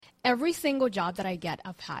every single job that I get,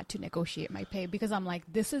 I've had to negotiate my pay because I'm like,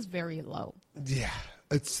 this is very low. Yeah.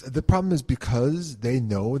 The problem is because they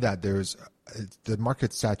know that the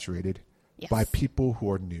market's saturated by people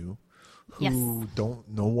who are new, who don't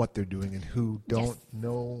know what they're doing and who don't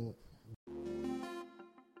know.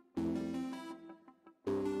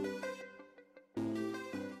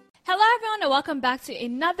 Hello everyone and welcome back to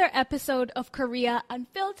another episode of Korea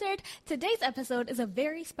Unfiltered. Today's episode is a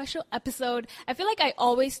very special episode. I feel like I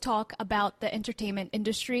always talk about the entertainment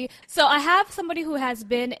industry. So I have somebody who has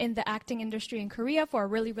been in the acting industry in Korea for a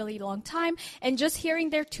really, really long time. And just hearing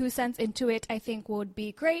their 2 cents into it, I think would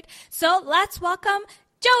be great. So let's welcome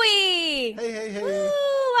Joey! Hey. Woo, welcome,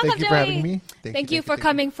 Thank you Joey. for having me. Thank you for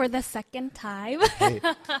coming for the second time. Hey,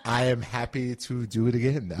 I am happy to do it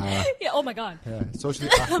again. Yeah, oh my God. Yeah, socially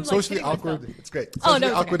kidding awkward. myself. It's great. Oh, Socially no,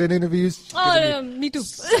 it's awkward okay. in interviews. Me too.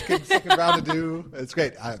 Second round to do. It's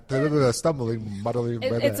great. A little stumbling, muddling.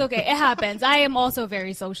 It's okay. It happens. I am also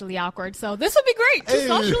very socially awkward, so this would be great. Two Hey.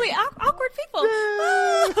 socially awkward people.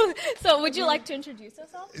 So, would you like to introduce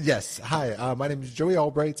yourself? Yes. Hi. My name is Joey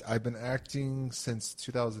Albright. I've been acting since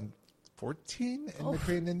 2014 in the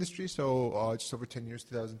Korean industry, so just over 10 years,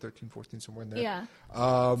 2013, 14, somewhere in there. Yeah. It's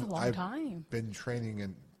a long I've time. been training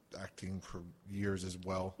and acting for years as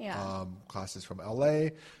well. Yeah. Classes from LA.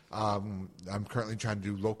 I'm currently trying to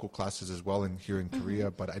do local classes as well here in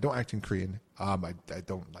Korea, but I don't act in Korean. I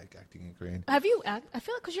don't like acting in Korean. Have you I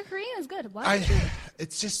feel like because your Korean is good. Why don't you?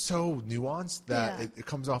 It's just so nuanced that Yeah. it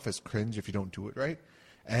comes off as cringe if you don't do it right.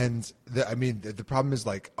 And the problem is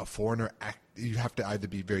like a foreigner you have to either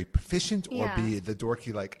be very proficient or Yeah. be the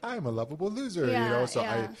dorky like I'm a lovable loser, Yeah, you know. So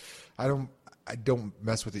yeah. I don't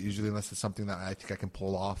mess with it usually unless it's something that I think I can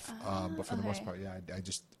pull off. But for the most okay. part, yeah, I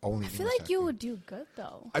just only. I feel like you would do good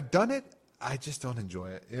though. I've done it. I just don't enjoy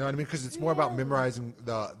it. You know what I mean? Because it's more about memorizing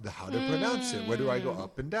the how to pronounce it. Where do I go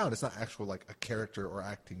up and down? It's not actual like a character or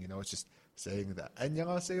acting. You know, it's just saying that.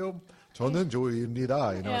 안녕하세요. 저는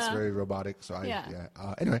조이입니다. You know, it's Yeah. very robotic. So Yeah.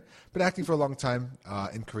 Anyway, been acting for a long time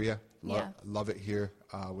in Korea. Yeah. Love it here.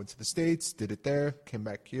 Went to the States, did it there, came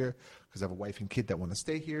back here because I have a wife and kid that want to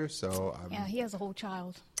stay here. So Yeah, he has a whole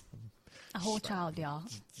child. A whole child, y'all.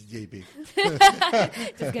 yay big.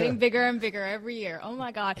 Just getting bigger and bigger every year. Oh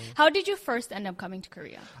my God. How did you first end up coming to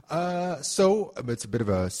Korea? So it's a bit of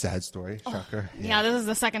a sad story. Shocker. Yeah, this is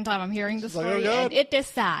the second time I'm hearing the like, oh story, God. and it is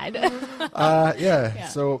sad. Yeah.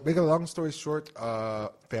 So make a long story short,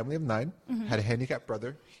 family of 9, had a handicapped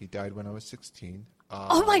brother. He died when I was 16.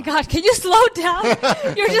 Oh my God, can you slow down?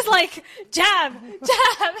 You're just like, jab.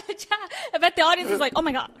 I bet the audience is like, oh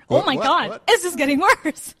my God, What? God, is this getting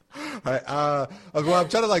worse? Well, I'm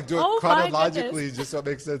trying to like do it Oh my chronologically goodness. just so it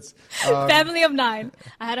makes sense. Family of 9.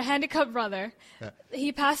 I had a handicapped brother.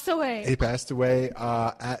 He passed away. He passed away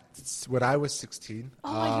when I was 16. Oh,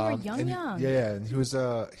 you were and young. Yeah, and he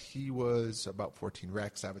was about 14.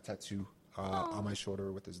 Rex. I have a tattoo on my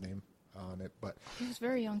shoulder with his name on it. But He was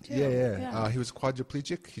very young too. yeah. He was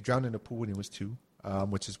quadriplegic. He drowned in a pool when he was 2,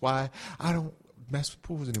 which is why I don't mess with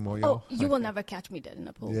pools anymore, yo. Oh, you will never catch me dead in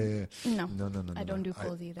a pool. Yeah. No. No. I don't do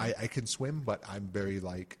pools either. I can swim, but I'm very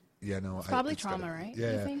like, it's probably trauma, right? You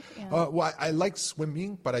Yeah. think? Yeah. Well, I like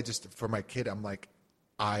swimming, but I just for my kid, I'm like,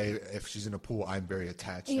 if she's in a pool, I'm very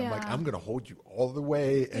attached. I'm like, Yeah. I'm gonna hold you all the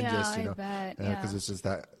way and Yeah, just I bet, because yeah. it's just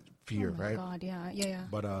that fear, Oh my right? God, yeah.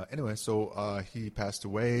 But anyway, so he passed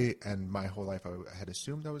away, and my whole life I had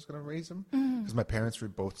assumed I was going to raise him because my parents were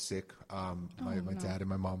both sick, my dad and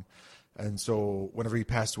my mom. And so whenever he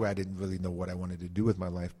passed away, I didn't really know what I wanted to do with my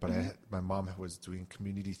life. But my mom was doing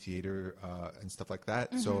community theater and stuff like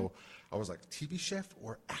that. So I was like, TV chef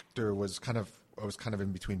or actor I was kind of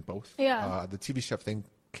in between both. Yeah. The TV chef thing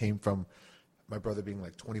came from my brother being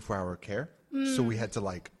like 24-hour care. So we had to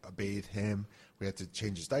like bathe him. We had to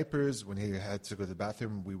change his diapers. When he had to go to the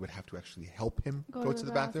bathroom, we would have to actually help him go to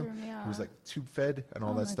the bathroom. yeah. He was like tube fed and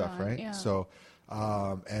all Oh that my stuff, God, right? yeah. So,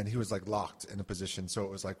 and he was like locked in a position. So it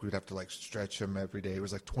was like we'd have to like stretch him every day. It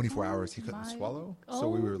was like 24 hours. He couldn't swallow. So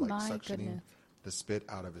we were like my suctioning goodness. the spit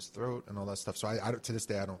out of his throat and all that stuff. So I to this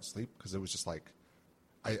day, I don't sleep because it was just like,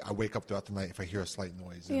 I wake up throughout the night if I hear a slight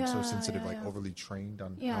noise. And I'm so Yeah, sensitive, yeah, like yeah. overly trained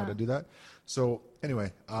on how Yeah. to do that. So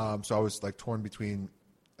anyway, so I was like torn between,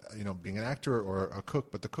 being an actor or a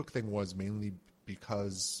cook. But the cook thing was mainly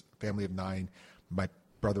because family of 9, my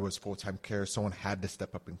brother was full-time care. Someone had to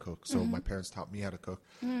step up and cook. So my parents taught me how to cook.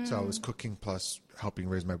 So I was cooking plus helping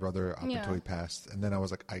raise my brother up Yeah. until he passed. And then I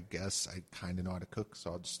was like, I guess I kind of know how to cook.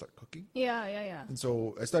 So I'll just start cooking. Yeah. And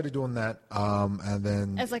so I started doing that. And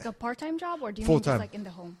then As like a part-time job, or do you mean Full-time. just like in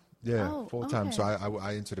the home? Yeah, Oh, full time. okay. So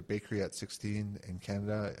I entered a bakery at 16 in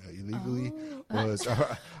Canada illegally. Was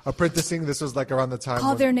apprenticing. This was like around the time.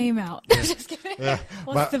 Call their name out. Just kidding. Yeah,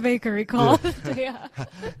 What's the bakery called? Yeah.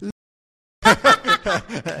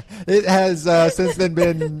 it has since then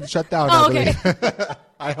been shut down. Oh, I okay. believe.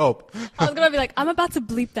 I hope. I was gonna be like, I'm about to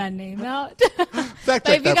bleep that name out. Fact But if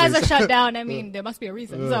check you that, guys are please. shut down, I mean, there must be a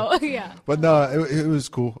reason. So yeah. But no, it was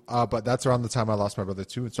cool. But that's around the time I lost my brother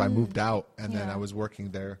too. So I moved out, and then Yeah. I was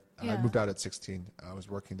working there. I Yeah. moved out at 16. I was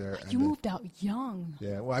working there. And You then- moved out young.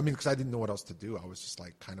 Yeah, well, I mean, because I didn't know what else to do. I was just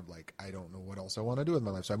like, kind of like, I don't know what else I want to do with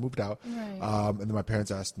my life. So I moved out. Right. And then my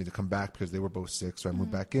parents asked me to come back because they were both sick. So I Mm-hmm.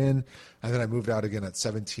 moved back in. And then I moved out again at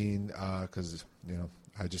 17 because,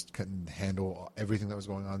 I just couldn't handle everything that was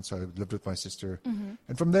going on. So I lived with my sister. Mm-hmm.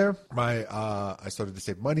 And from there, I started to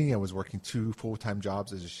save money. I was working 2 full-time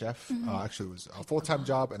jobs as a chef. Actually, it was a full-time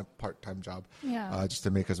job and a part-time job. Mm-hmm. Yeah. Just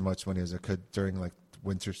to make as much money as I could during like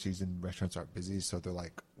winter season. Restaurants aren't busy. So they're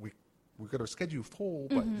like, we're going to schedule you full,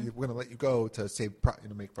 but we're going to let you go to save,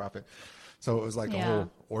 make profit. So it was like a Yeah.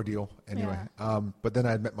 whole ordeal anyway. But then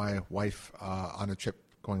I met my wife on a trip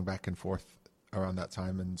going back and forth around that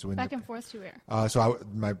time. And so we ended Back up- and forth to where?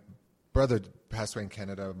 my brother passed away in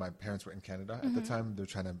Canada. My parents were in Canada at Mm-hmm. the time. They're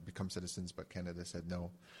trying to become citizens, but Canada said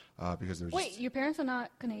no because there was Wait, your parents are not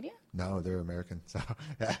Canadian? no, they're American. So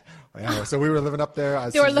yeah. So we were living up there.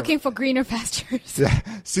 They were looking for greener pastures. yeah,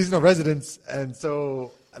 seasonal residents, and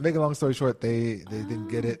so make a long story short, they didn't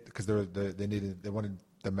get it because they wanted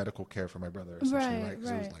the medical care for my brother, essentially, Right,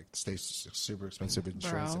 Because it was right. like stays super expensive,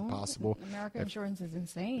 insurance impossible. American insurance is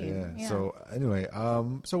insane. Yeah. So anyway,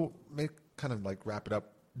 so kind of like wrap it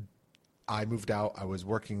up. I moved out. I was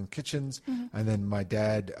working in kitchens, and then my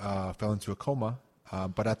dad fell into a coma.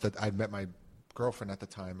 But I met my girlfriend at the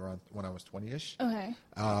time around when I was 20-ish. Okay.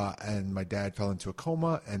 And my dad fell into a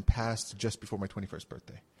coma and passed just before my 21st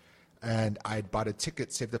birthday. And I'd bought a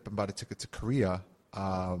ticket, saved up and bought a ticket to Korea.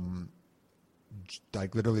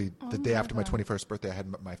 Like literally the day after my 21st birthday, I had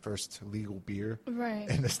my first legal beer Right.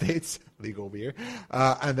 in the States, legal beer.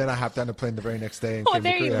 And then I hopped on the plane the very next day and Were came to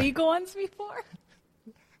there Korea. illegal ones before?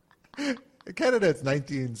 In Canada, it's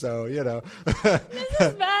 19, so, This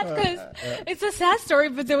is bad because it's a sad story,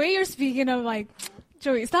 but the way you're speaking, I'm like,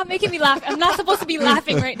 Joey, stop making me laugh. I'm not supposed to be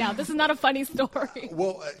laughing right now. This is not a funny story.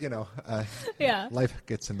 Well, Yeah. life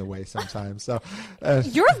gets in the way sometimes. So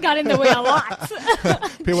Yours got in the way a lot.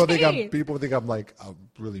 people Jeez. think I'm like a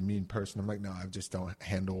really mean person. I'm like, no, I just don't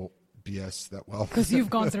handle BS that well. Because you've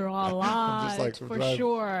gone through a I'm lot, just like, for do I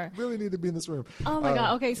sure. really need to be in this room. Oh my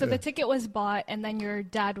God. Okay, so yeah. the ticket was bought, and then your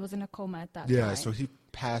dad was in a coma at that time. Yeah, so he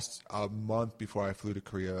passed a month before I flew to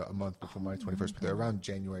Korea, a month before my 21st birthday, around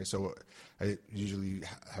January. So I usually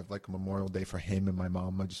have like a Memorial Day for him and my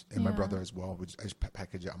mom, and my Yeah. brother as well. I just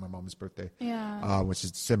package it on my mom's birthday, Yeah. which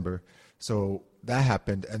is December. So that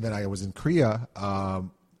happened, and then I was in Korea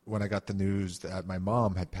when I got the news that my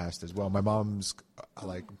mom had passed as well. My mom's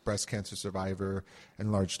like breast cancer survivor,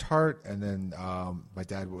 enlarged heart, and then my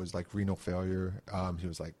dad was like renal failure. He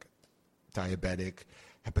was like diabetic,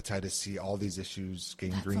 hepatitis C, all these issues,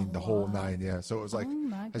 gangrene, the whole nine. Yeah. So it was like,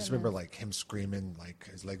 my I just remember goodness. like him screaming, like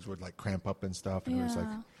his legs would like cramp up and stuff. And it was like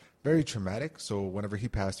Yeah. very traumatic. So whenever he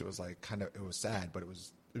passed, it was like it was sad, but it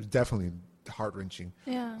was definitely heart wrenching.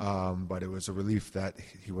 Yeah. But it was a relief that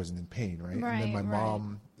he wasn't in pain. Right. And then Right, my right.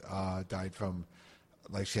 mom died from,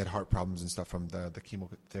 like she had heart problems and stuff from the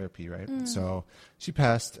chemotherapy. Right. So she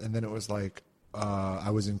passed. And then it was like,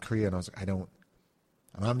 I was in Korea and I was like, I don't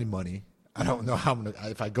have any money. I don't know how I'm gonna.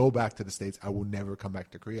 If I go back to the States, I will never come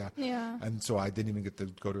back to Korea. Yeah. And so I didn't even get to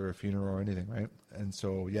go to her funeral or anything, right? And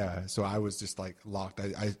so so I was just like locked.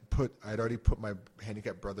 I'd already put my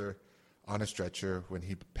handicapped brother on a stretcher when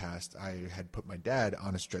he passed. I had put my dad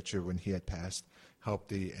on a stretcher when he had passed. Helped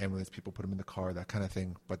the ambulance people put him in the car, that kind of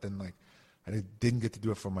thing. But then like I didn't get to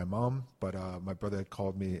do it for my mom. But my brother had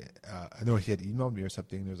called me. I know he had emailed me or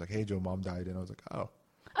something. And he was like, "Hey Joe, mom died," and I was like, "Oh."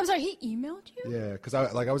 I'm sorry, he emailed you? Yeah, because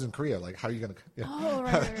I was in Korea. Like, how are you gonna? Yeah. Oh,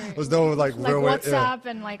 right. There was no like real way. WhatsApp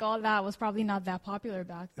and like all that was probably not that popular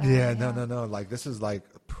back then. Yeah, no. Like this is like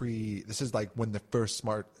when the first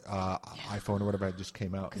smart iPhone or whatever had just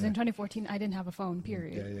came out. Because in 2014, I didn't have a phone,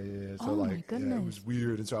 period. Yeah. So Oh, my like, it goodness. was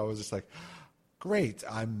weird, and so I was just like, great,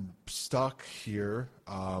 I'm stuck here.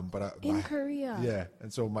 But In Korea. Yeah,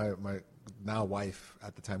 and so my now wife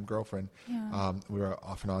at the time girlfriend, we were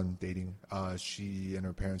off and on dating. She and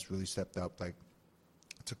her parents really stepped up, like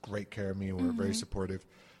took great care of me. We were very supportive.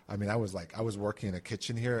 I mean, I was working in a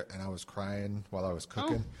kitchen here and I was crying while I was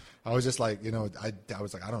cooking. I was just like, I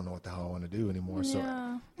was like, I don't know what the hell I want to do anymore. So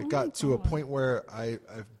Yeah. it got to a point where I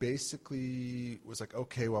basically was like,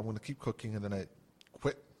 okay, well, I'm going to keep cooking. And then I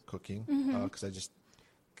quit cooking because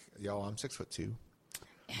I'm 6'2".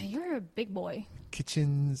 Yeah, you're a big boy.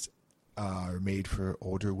 Kitchens are made for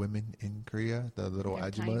older women in Korea, the little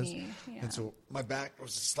They're ajumas. tiny, yeah. And so my back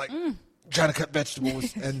was just like trying to cut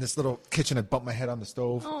vegetables, and this little kitchen, I bumped my head on the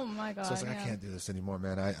stove. Oh my god! So I was like, yeah. I can't do this anymore,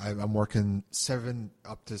 man. I'm working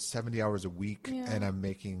up to 70 hours a week, Yeah. and I'm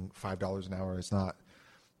making $5 an hour. It's not,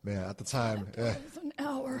 man, at the time. It's an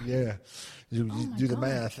hour. Yeah, you my do the God.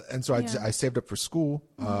 math, and so Yeah. I saved up for school,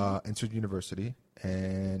 entered university,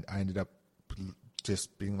 and I ended up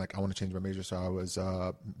just being like, I want to change my major. So I was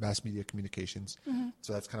mass media communications.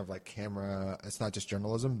 So that's kind of like camera. It's not just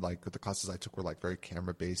journalism. Like the classes I took were like very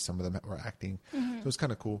camera based. Some of them were acting. So it was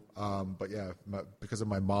kind of cool. But yeah, because of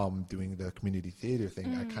my mom doing the community theater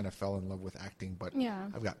thing, I kind of fell in love with acting. But Yeah.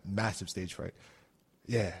 I've got massive stage fright.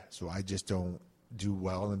 Yeah, so I just don't do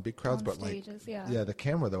well in big crowds. On But stages, like, yeah. the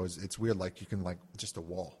camera though it's weird. Like you can like just a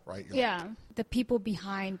wall, right? You're like, Yeah, the people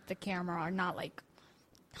behind the camera are not like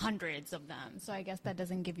hundreds of them, so I guess that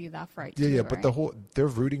doesn't give you that fright. Yeah, too, yeah, but right? they're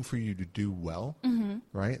rooting for you to do well,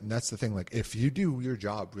 right? And that's the thing. Like, if you do your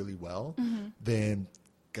job really well, then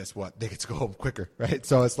guess what? They get to go home quicker, right?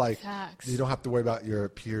 So it's like Facts. you don't have to worry about your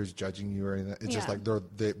peers judging you or anything. It's just Yeah. like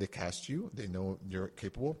they cast you. They know you're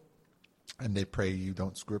capable, and they pray you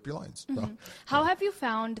don't screw up your lines. So, How have you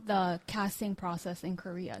found the casting process in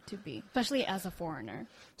Korea to be, especially as a foreigner?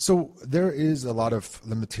 So there is a lot of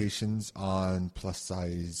limitations on plus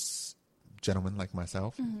size gentlemen like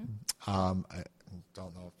myself. I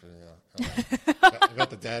don't know if I got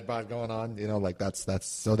the dad bod going on, like that's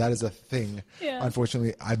so that is a thing. Yeah.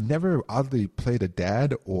 Unfortunately, I've never oddly played a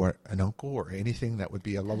dad or an uncle or anything that would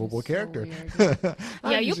be a lovable So character. weird. Yeah,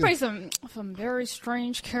 I'm you just play some very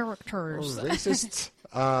strange characters. racist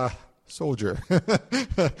soldier.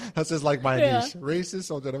 That's just like my Yeah. niche. Racist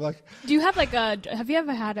soldier. I'm like, Do you have have you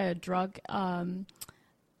ever had a drug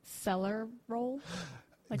seller role?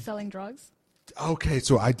 Like selling drugs? okay,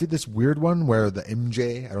 so I did this weird one where the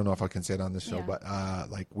MJ, I don't know if I can say it on this show, Yeah. but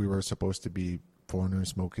like we were supposed to be foreigners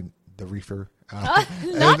smoking the reefer. Not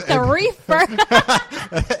the reefer.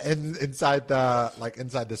 And inside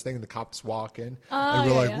this thing, the cops walk in, Oh, and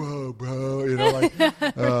we're yeah, like, yeah. "Whoa,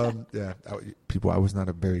 bro!" People. I was not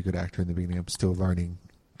a very good actor in the beginning. I'm still learning.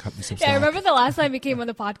 Cut me some Yeah, I slack. remember the last time you came on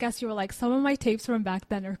the podcast, you were like, some of my tapes from back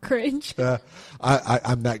then are cringe.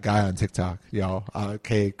 I'm that guy on TikTok, y'all.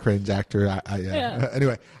 Okay, cringe actor. Yeah.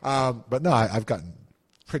 Anyway, but no, I've gotten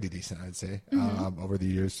pretty decent, I'd say, Mm-hmm. over the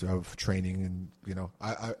years of training, and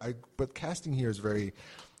but casting here is very.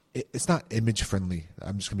 It's not image friendly.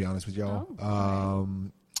 I'm just gonna be honest with y'all.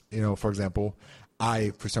 For example,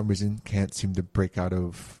 I for some reason can't seem to break out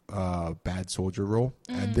of bad soldier role,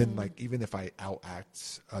 and then like even if I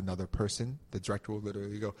outact another person, the director will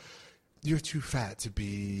literally go, "You're too fat to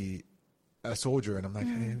be a soldier," and I'm like,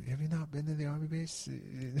 hey, "Have you not been to the army base?"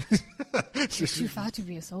 Too fat to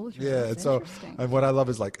be a soldier. Yeah, and That's so interesting. and what I love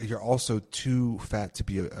is like you're also too fat to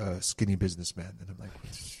be a skinny businessman, and I'm like,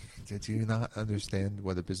 did you not understand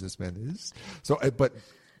what a businessman is? So, but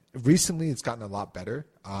recently it's gotten a lot better.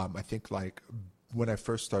 I think like when I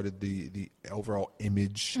first started, the overall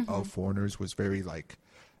image of foreigners was very like,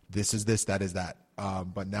 this is this, that is that.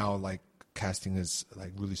 But now like casting is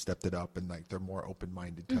like really stepped it up, and like they're more open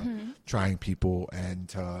minded to trying people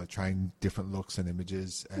and trying different looks and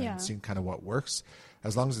images and Yeah. seeing kind of what works,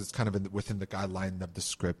 as long as it's kind of within the guideline of the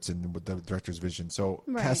script and with the director's vision. So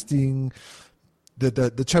Right. casting, the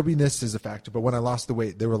chubbiness is a factor, but when I lost the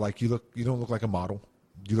weight, they were like, you don't look like a model.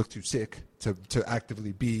 You look too sick to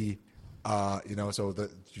actively be, so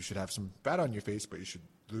that you should have some fat on your face, but you should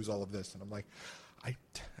lose all of this. And I'm like, I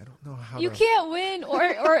don't know how You to. can't win, or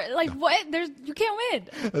like what? You can't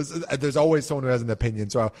win. There's always someone who has an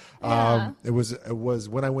opinion. So Yeah. it was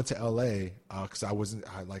when I went to LA, because I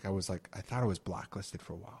thought I was blacklisted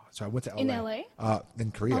for a while. So I went to LA. In LA?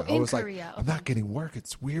 In Korea. Oh, I in was Korea, like, I'm not getting work.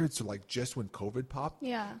 It's weird. So like just when COVID popped,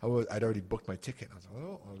 Yeah. I'd already booked my ticket. I was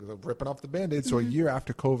like, I'm ripping off the Band-Aid. So a year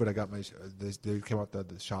after COVID, I got they came out the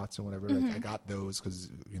shots and whatever. Like, I got those because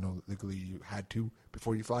legally you had to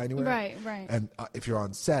before you fly anywhere. Right. And if you're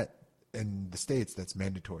on set in the States, that's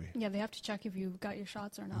mandatory. Yeah, they have to check if you got your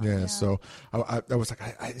shots or not. Yeah, so I was like,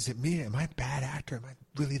 is it me? Am I a bad actor? Am I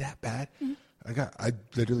really that bad? I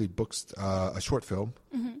literally booked a short film.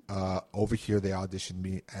 Over here, they auditioned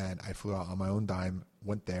me, and I flew out on my own dime,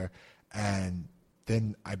 went there, and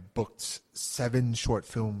then I booked 7 short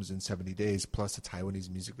films in 70 days, plus a Taiwanese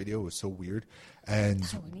music video. It was so weird. And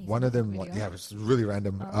Taiwanese one of them, music video? it was really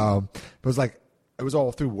random. But it was like, it was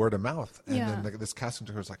all through word of mouth. And Yeah. then like, this casting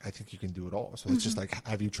director was like, I think you can do it all. So it's just like,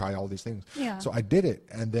 have you tried all these things? Yeah. So I did it.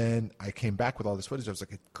 And then I came back with all this footage. I was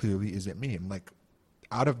like, it clearly isn't me. I'm like,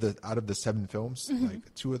 out of the 7 films,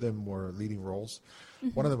 like 2 of them were leading roles.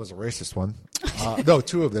 One of them was a racist one. No,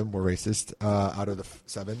 2 of them were racist out of the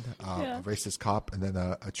 7. A racist cop and then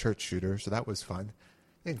a church shooter. So that was fun.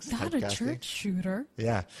 Thanks, Not a church shooter.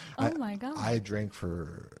 Yeah. Oh my God. I drank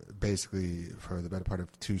for the better part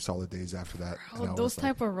of 2 solid days after that. Oh, those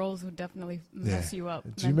type of roles would definitely mess you up.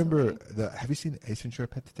 Do you remember have you seen Ace Ventura: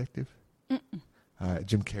 Pet Detective?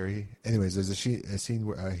 Jim Carrey. Anyways, there's a scene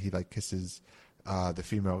where he like kisses the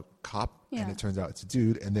female cop, and it turns out it's a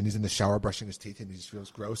dude, and then he's in the shower brushing his teeth, and he just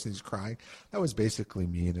feels gross, and he's crying. That was basically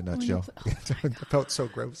me in a nutshell. It felt so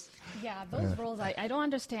gross. Yeah, those roles, I don't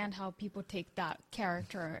understand how people take that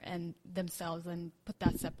character and themselves and put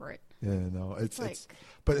that separate. Yeah, no, it's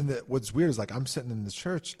but what's weird is like I'm sitting in the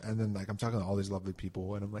church, and then like I'm talking to all these lovely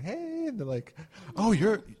people, and I'm like, hey, and they're like, oh,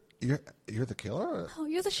 you're the killer? Oh,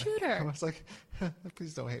 you're the shooter. I was like,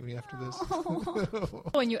 please don't hate me after this.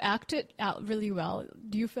 When you act it out really well,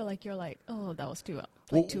 do you feel like you're like, oh, that was too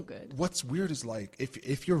good? What's weird is like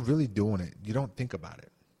if you're really doing it, you don't think about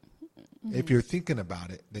it. If you're thinking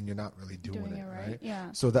about it, then you're not really doing it, right?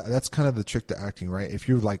 Yeah. So that's kind of the trick to acting, right? If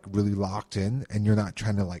you're like really locked in and you're not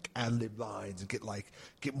trying to like ad-lib lines and get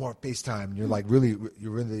more face time, and you're like you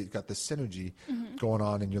really got this synergy going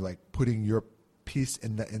on, and you're like putting your piece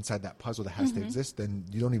inside that puzzle that has to exist, then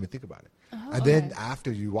you don't even think about it. And then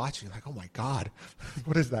after you watch it, you're like, oh my God,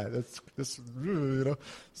 what is that? That's you know.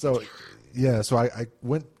 So yeah, so I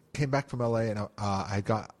came back from LA, and I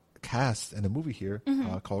got cast in a movie here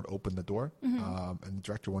called Open the Door, and the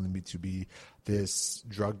director wanted me to be this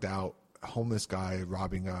drugged out homeless guy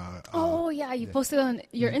robbing you posted on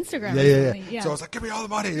your Instagram yeah. So I was like, give me all the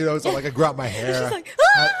money, so like I grew out my hair. Like,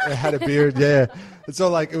 I had a beard, and so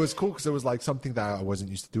like it was cool because it was like something that I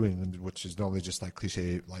wasn't used to doing, which is normally just like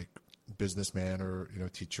cliche like businessman or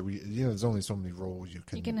teacher. There's only so many roles you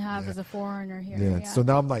can have as a foreigner here. So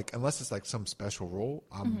now I'm like, unless it's like some special role,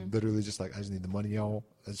 I'm literally just like, I just need the money, y'all.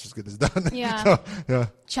 Let's just get this done.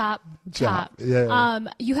 Chop.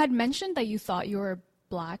 You had mentioned that you thought you were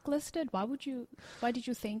blacklisted. Why did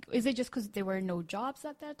you think? Is it just because there were no jobs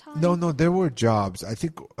at that time? No, there were jobs. I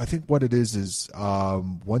think what it is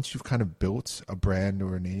once you've kind of built a brand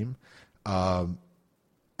or a name,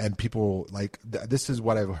 and people like this is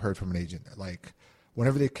what I've heard from an agent. Like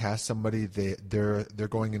whenever they cast somebody, they're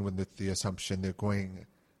going in with the assumption they're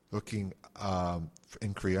looking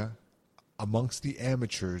in Korea amongst the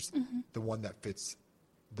amateurs, the one that fits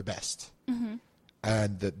the best.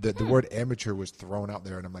 And the word amateur was thrown out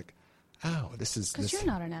there, and I'm like, oh, this is because you're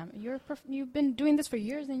not an amateur. You've been doing this for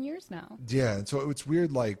years and years now. Yeah, and so it's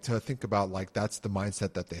weird, like to think about like that's the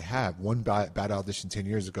mindset that they have. One bad audition 10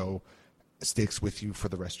 years ago sticks with you for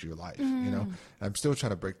the rest of your life. I'm still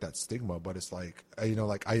trying to break that stigma, but it's like I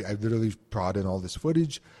literally brought in all this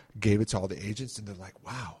footage, gave it to all the agents, and they're like,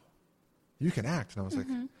 wow, you can act. And I was like,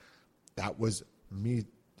 that was me.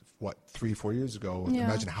 What 3-4 years ago?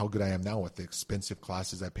 Imagine how good I am now with the expensive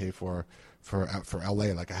classes I pay for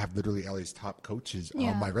LA. Like I have literally LA's top coaches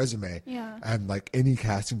on my resume, and like any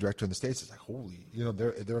casting director in the States is like, holy,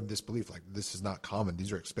 they're in disbelief. Like this is not common.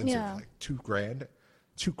 These are expensive. Like $2,000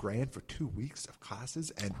 for 2 weeks of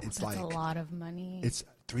classes, and it's that's like a lot of money. It's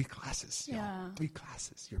 3 classes. 3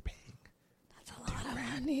 classes you're paying. That's a lot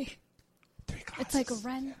of money. 3 classes. It's like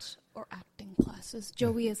rent or acting classes.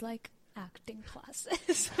 Joey is like acting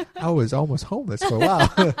classes. I was almost homeless for a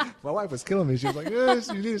while. My wife was killing me. She was like, yes,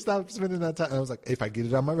 you need to stop spending that time. And I was like, if I get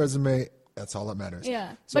it on my resume, that's all that matters.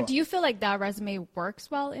 Yeah. So, but do you feel like that resume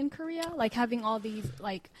works well in Korea? Like having all these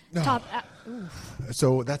top.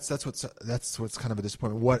 So that's what's kind of a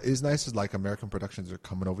disappointment. What is nice is like American productions are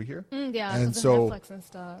coming over here. And so Netflix and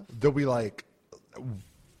stuff. They'll be like,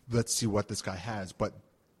 let's see what this guy has. But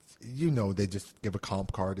they just give a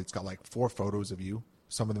comp card. It's got like 4 photos of you.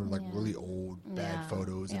 Some of them are like really old, bad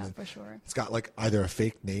photos. Yeah, and for sure. It's got like either a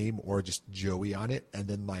fake name or just Joey on it, and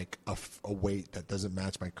then like a weight that doesn't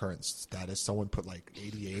match my current status. Someone put like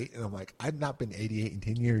 88, and I'm like, I've not been 88 in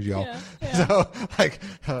 10 years, y'all. So like,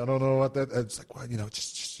 I don't know what that. It's like, well,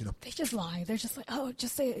 just. They just lie. They're just like, oh,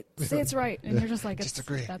 just say it's right, and you're just like, just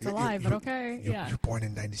agree. That's a lie, but okay. You're born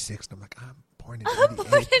in '96, and I'm like, I'm born in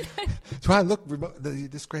 '88. So I look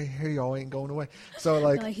this gray hair, y'all ain't going away. So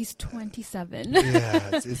like he's 27. Yeah,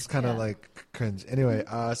 it's kind of like cringe. Anyway,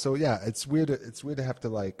 so yeah, it's weird. It's weird to have to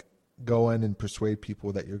like go in and persuade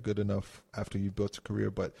people that you're good enough after you built a career.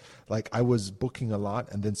 But like I was booking a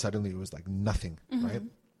lot, and then suddenly it was like nothing, right?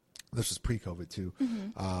 This was pre-COVID too,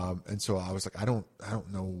 and so I was like, I don't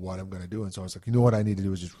know what I'm gonna do. And so I was like, what I need to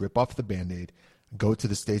do is just rip off the Band-Aid, go to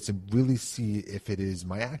the States, and really see if it is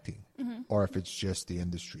my acting or if it's just the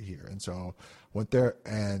industry here. And so went there,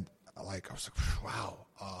 and like I was like, wow,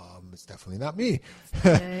 it's definitely not me.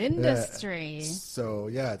 The industry. So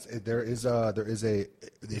yeah, there is a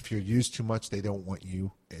if you're used too much, they don't want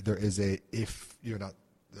you. There is a if you're not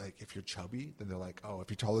like if you're chubby, then they're like, oh, if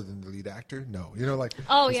you're taller than the lead actor, no, like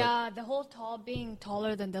Oh it's yeah, the whole being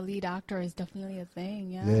taller than the lead actor is definitely a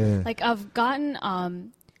thing. Yeah, Yeah. like I've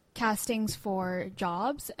gotten castings for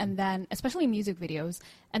jobs, and then especially music videos,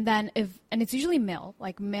 and then it's usually male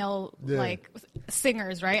Yeah. like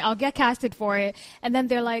singers, right? I'll get casted for it, and then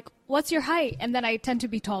they're like, "What's your height?" And then I tend to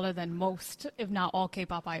be taller than most, if not all,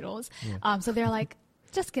 K-pop idols. So they're like,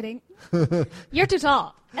 "Just kidding, you're too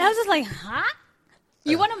tall." And I was just like, "Huh?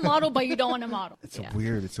 You want to model, but you don't want to model." It's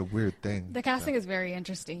a weird thing. The casting is very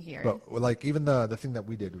interesting here. But like even the thing that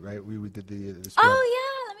we did, right? We did the Oh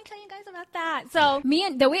yeah, let me tell you guys about that. So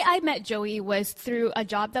the way I met Joey was through a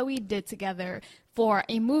job that we did together for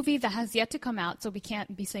a movie that has yet to come out, so we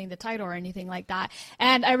can't be saying the title or anything like that.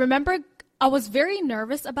 And I remember I was very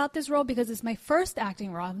nervous about this role because it's my first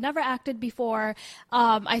acting role. I've never acted before.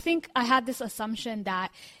 I think I had this assumption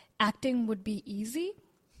that acting would be easy.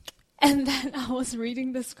 And then I was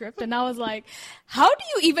reading the script and I was like, how do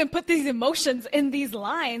you even put these emotions in these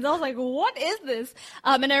lines? I was like, what is this?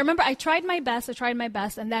 And I remember I tried my best.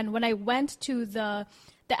 And then when I went to the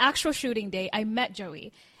actual shooting day, I met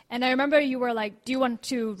Joey. And I remember you were like, do you want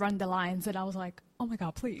to run the lines? And I was like, oh my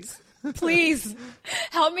God, please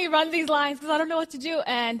help me run these lines because I don't know what to do.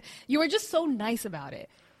 And you were just so nice about it.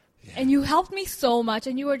 Yeah. And you helped me so much.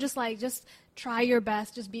 And you were just like, just try your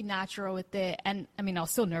best, just be natural with it. And I mean, I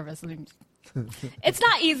was still nervous. It's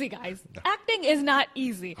not easy, guys. No. Acting is not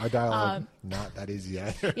easy. Our dialogue, not that easy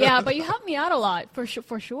either. Yeah, but you helped me out a lot for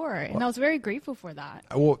sure. And I was very grateful for that.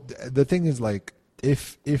 Well, the thing is, like,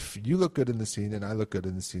 if you look good in the scene and I look good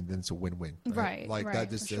in the scene, then it's a win-win. Right. Like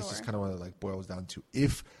that just kind of what it like boils down to.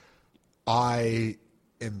 If I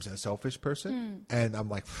am a selfish person and I'm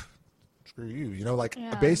like, screw you, like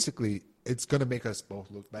basically it's going to make us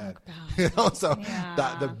both look bad. So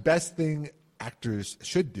the best thing actors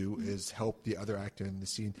should do is help the other actor in the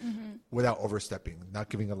scene without overstepping, not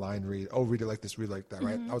giving a line read it like this, read it like that,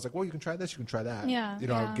 right? I was like, well, you can try this, you can try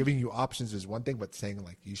that. Giving you options is one thing, but saying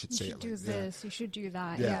like you should say it like do this, you should do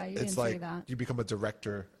that. You didn't like say that. You become a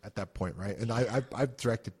director at that point, right? And I've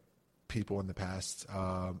directed people in the past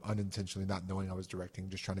unintentionally, not knowing I was directing,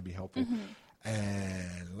 just trying to be helpful.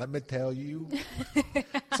 And let me tell you,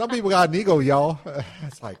 some people got an ego, y'all.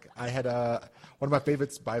 It's like I had one of my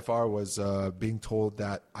favorites by far was being told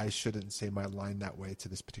that I shouldn't say my line that way to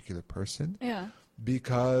this particular person. Yeah.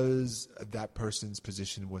 Because that person's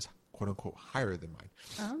position was quote unquote higher than mine.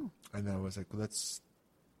 Oh. And I was like, let's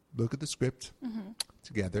look at the script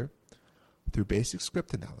together through basic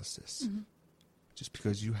script analysis. Just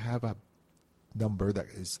because you have a number that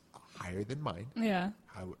is higher than mine. Yeah.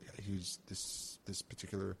 I use this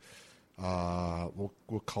particular,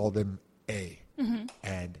 we'll call them A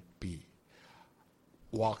and B.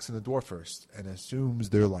 Walks in the door first and assumes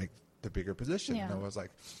they're like the bigger position. Yeah. And I was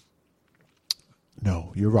like,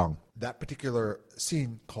 no, you're wrong. That particular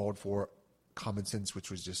scene called for common sense,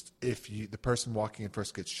 which was just if the person walking in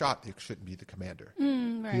first gets shot, it shouldn't be the commander.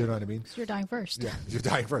 Right. You know what I mean? So you're dying first. Yeah, you're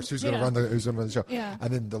dying first. Who's gonna run the show? Yeah.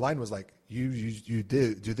 And then the line was like, you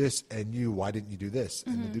did do this, and why didn't you do this?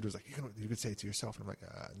 And the dude was like, you could say it to yourself. And I'm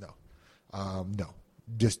like, no,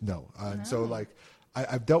 just no. And so like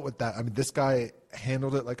I've dealt with that. I mean, this guy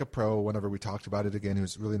handled it like a pro. Whenever we talked about it again, he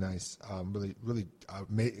was really nice, really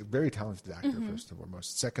very talented actor first and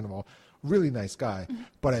foremost. Second of all, really nice guy.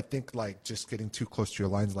 But I think like just getting too close to your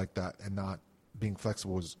lines like that and not being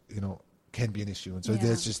flexible is can be an issue. And so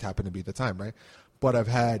this just happened to be the time, right? But I've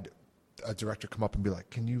had a director come up and be like,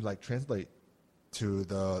 can you like translate to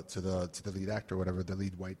the lead actor or whatever, the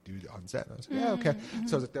lead white dude on set? And I was like, yeah, okay.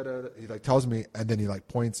 So I was like, da-da-da. He like tells me, and then he like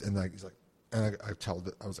points and like he's like, and I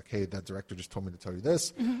was like, hey, that director just told me to tell you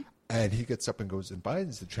this. And he gets up and goes and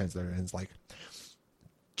buys the translator and is like,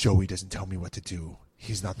 Joey doesn't tell me what to do.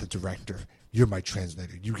 He's not the director. You're my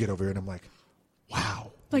translator. You get over here. And I'm like,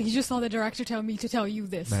 wow. Like you just saw the director tell me to tell you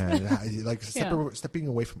this. Man, like stepping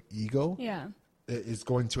away from ego is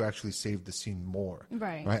going to actually save the scene more.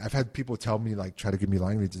 Right. I've had people tell me, like, try to give me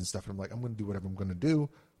line reads and stuff. And I'm like, I'm going to do whatever I'm going to do,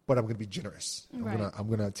 but I'm going to be generous. I'm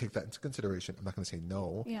going to take that into consideration. I'm not going to say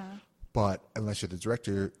no. Yeah. But unless you're the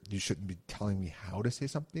director, you shouldn't be telling me how to say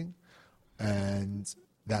something. And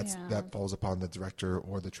that falls upon the director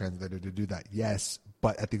or the translator to do that. Yes.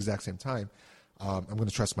 But at the exact same time, I'm going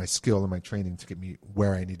to trust my skill and my training to get me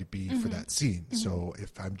where I need to be for that scene. So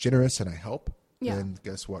if I'm generous and I help, then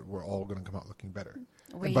guess what? We're all going to come out looking better.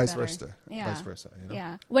 way and vice better. versa. Yeah. Vice versa. You know?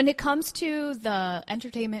 Yeah. When it comes to the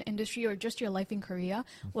entertainment industry or just your life in Korea,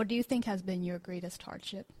 what do you think has been your greatest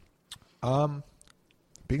hardship?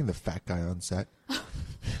 Being the fat guy on set.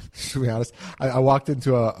 To be honest, I walked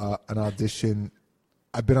into an audition.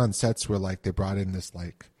 I've been on sets where like they brought in this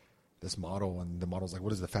model, and the model's like,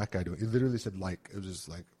 "What is the fat guy doing?" It literally said like it was just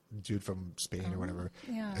like dude from Spain or whatever,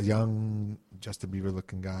 Yeah. a young Justin Bieber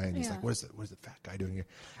looking guy, and he's Yeah. like, what is the fat guy doing here?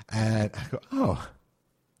 And I go, oh,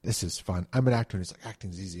 this is fun. I'm an actor, and he's like,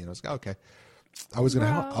 acting's easy, and I was like, okay. I was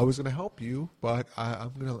gonna help you, but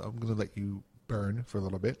I'm gonna let you burn for a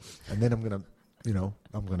little bit, and then I'm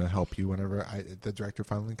gonna help you whenever the director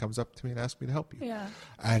finally comes up to me and asks me to help you. Yeah.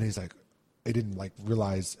 And he's like, I didn't like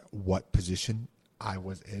realize what position I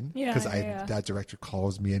was in because that director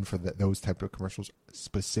calls me in for those type of commercials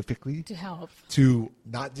specifically To help. to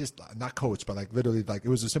not coach, but like literally like it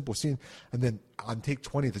was a simple scene. And then on take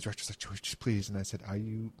 20, the director's like, George, please. And I said, are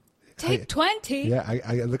you Take 20? Yeah.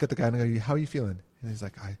 I look at the guy and I go, how are you feeling? And he's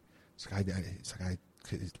like,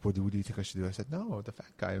 what do you think I should do? I said, no, the fat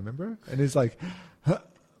guy, remember? And he's like, huh?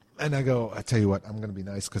 And I go, I tell you what, I'm going to be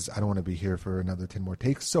nice because I don't want to be here for another 10 more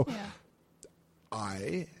takes. So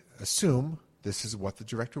I assume this is what the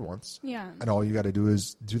director wants. Yeah. And all you got to do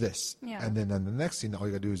is do this. Yeah. And then on the next scene, all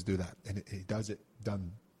you got to do is do that. And he does it,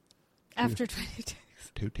 done. After 20 takes.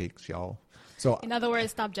 2 takes, y'all. So In other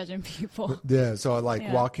words, stop judging people. yeah, so like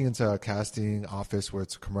Yeah. walking into a casting office where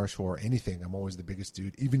it's a commercial or anything, I'm always the biggest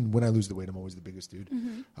dude. Even when I lose the weight, I'm always the biggest dude.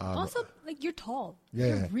 Also, like, you're tall. Yeah.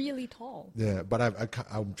 You're really tall. Yeah, but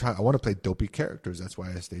I'm trying. I want to play dopey characters. That's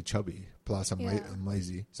why I stay chubby. Plus, I'm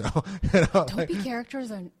lazy. So Dopey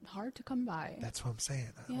characters are hard to come by. that's what I'm saying.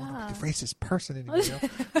 I don't want Yeah. to be the racist person anymore.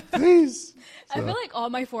 Please. I feel like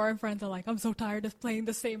all my foreign friends are like, I'm so tired of playing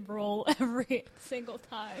the same role every single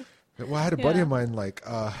time. Well, I had a buddy Yeah. of mine, like,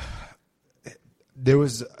 there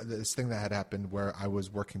was this thing that had happened where I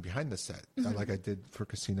was working behind the set, like I did for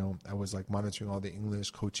Casino. I was like monitoring all the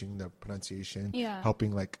English, coaching the pronunciation, Yeah.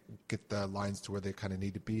 helping like get the lines to where they kind of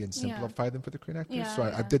need to be and simplify them for the Korean actors. Yeah, So I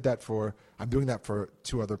yeah. did that I'm doing that for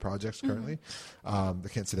 2 other projects currently. I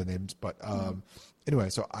can't say the names, but anyway,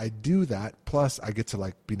 so I do that. Plus I get to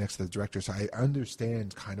like be next to the director. So I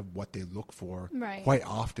understand kind of what they look for Right. quite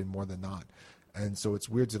often more than not. And so it's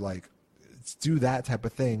weird to like do that type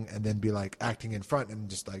of thing and then be like acting in front and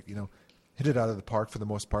just like, hit it out of the park for the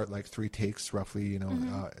most part, like 3 takes roughly, it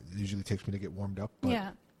usually takes me to get warmed up, but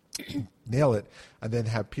Yeah. nail it. And then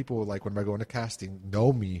have people like when I go into casting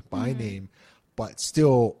know me by name, but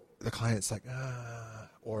still the client's like,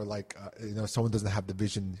 or like, someone doesn't have the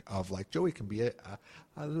vision of like Joey can be a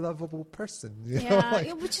lovable person. You know? Yeah, Like,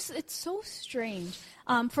 it's so strange.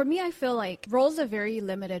 For me, I feel like roles are very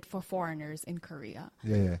limited for foreigners in Korea.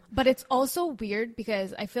 yeah. But it's also weird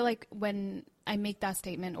because I feel like when I make that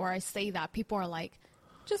statement or I say that, people are like,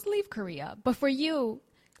 just leave Korea. But for you,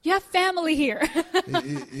 you have family here.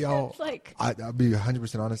 It's like- I'll be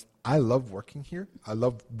 100% honest. I love working here. I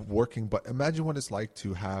love working, but imagine what it's like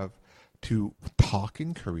to have to talk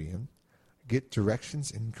in Korean, get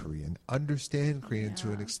directions in Korean, understand Korean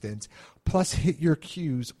to an extent, plus hit your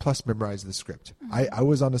cues, plus memorize the script. I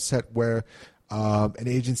was on a set where an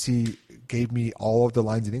agency gave me all of the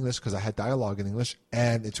lines in English because I had dialogue in English,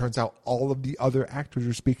 and it turns out all of the other actors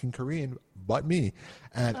are speaking Korean but me.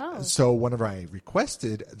 And so whenever I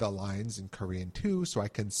requested the lines in Korean too, so I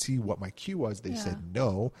can see what my cue was, they said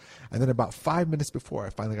no. And then about 5 minutes before, I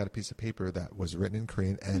finally got a piece of paper that was written in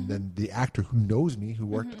Korean, and then the actor who knows me, who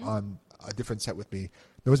worked on a different set with me,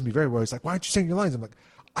 knows me very well. He's like, why aren't you saying your lines? I'm like,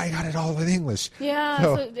 I got it all in English. Yeah,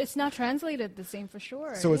 So- so it's not translated the same for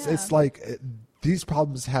sure. so it's like these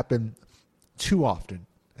problems happen too often,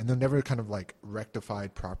 and they're never kind of like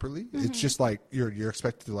rectified properly. It's just like you're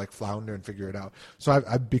expected to like flounder and figure it out. So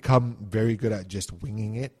I've become very good at just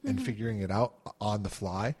winging it and figuring it out on the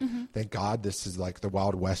fly. Thank God this is like the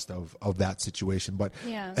Wild West of that situation. But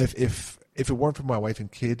Yeah. if it weren't for my wife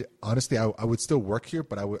and kid, honestly, I would still work here,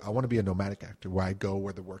 but I want to be a nomadic actor where I go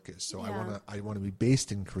where the work is. So Yeah. I want to be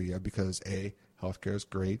based in Korea because healthcare is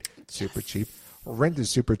great, super cheap, rent is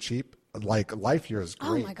super cheap. Like life here is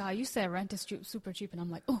Oh great. my God, you said rent is super cheap, and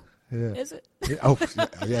I'm like, oh, Yeah. is it?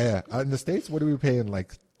 Yeah. In the States, what are we paying?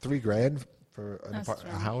 Like $3,000 for an That's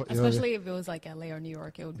apartment? true. How, Especially if it was like LA or New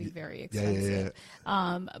York, it would be very Yeah, expensive.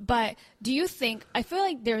 yeah. But do you think, I feel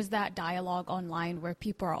like there's that dialogue online where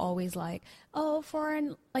people are always like, oh,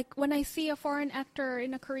 like when I see a foreign actor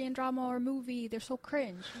in a Korean drama or movie, they're so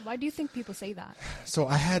cringe. Why do you think people say that? So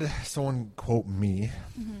I had someone quote me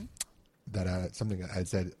something I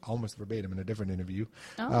said almost verbatim in a different interview,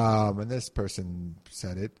 Oh. and this person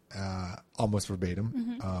said it almost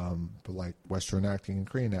verbatim. But like Western acting and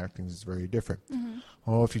Korean acting is very different.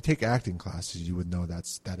 Well, if you take acting classes, you would know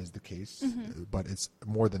that is the case. But it's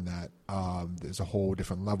more than that. There's a whole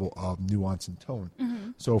different level of nuance and tone.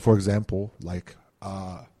 So, for example, like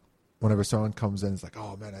whenever someone comes in, it's like,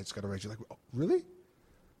 "Oh man, I just got to write." You're like, oh, "Really?"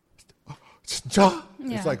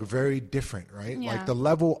 It's like very different, right? Yeah. Like the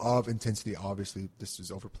level of intensity, obviously this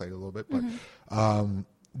is overplayed a little bit, but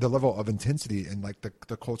the level of intensity and like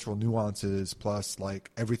the cultural nuances plus like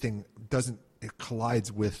everything it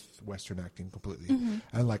collides with Western acting completely.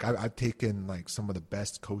 And like I've taken like some of the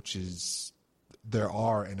best coaches there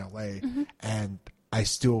are in LA and I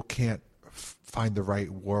still can't find the right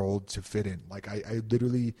world to fit in. Like I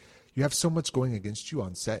literally, you have so much going against you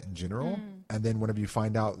on set in general. And then whenever you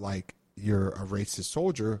find out like you're a racist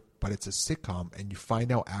soldier, but it's a sitcom, and you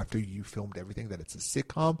find out after you filmed everything that it's a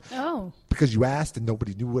sitcom because you asked and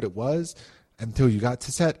nobody knew what it was until you got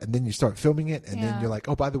to set, and then you start filming it, and then you're like,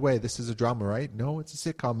 oh, by the way, this is a drama, right? No, it's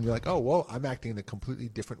a sitcom. And you're like, oh, well, I'm acting in a completely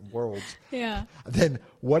different world than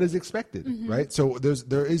what is expected, right? So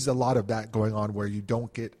there is a lot of that going on where you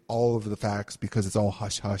don't get all of the facts because it's all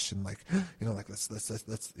hush hush and like, you know, like let's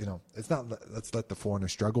you know, it's not let's let the foreigner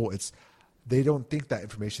struggle. It's they don't think that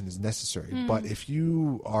information is necessary. But if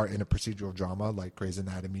you are in a procedural drama like Grey's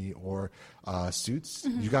Anatomy or Suits,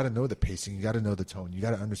 you got to know the pacing, you got to know the tone, you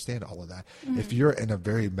got to understand all of that. If you're in a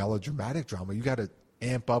very melodramatic drama, you got to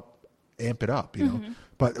amp it up, you know.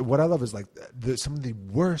 But what I love is like some of the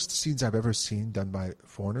worst scenes I've ever seen done by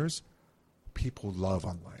foreigners, people love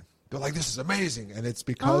online. They're like, this is amazing, and it's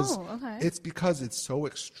because it's so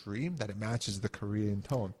extreme that it matches the Korean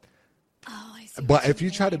tone. Oh, I see. But if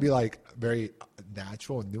you try to be like very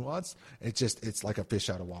natural and nuanced, it's like a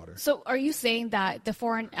fish out of water. So are you saying that the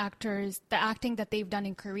foreign actors, the acting that they've done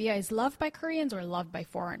in Korea is loved by Koreans or loved by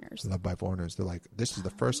foreigners? Loved by foreigners. They're like, this is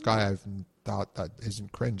the first guy I've thought that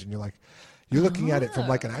isn't cringe. And you're like, you're looking at it from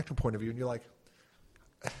like an acting point of view, and you're like,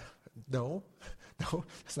 no,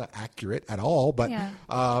 it's not accurate at all. But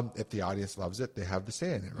if the audience loves it, they have the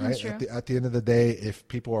say in it, right? At the end of the day, if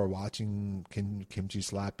people are watching kimchi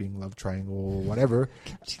slapping, love triangle, whatever,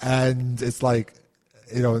 and it's like,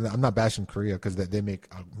 you know, I'm not bashing Korea because they make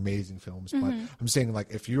amazing films, but I'm saying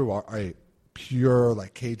like if you are a pure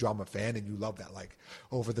like K-drama fan and you love that like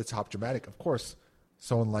over the top dramatic, of course,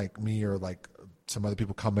 someone like me or like some other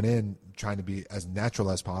people coming in trying to be as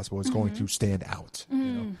natural as possible is going to stand out, you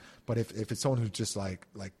know. But if it's someone who just like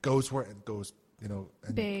goes for it and goes, you know,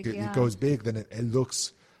 and it goes big, then it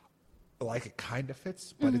looks like it kind of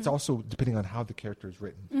fits. But it's also depending on how the character is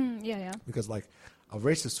written. Because like a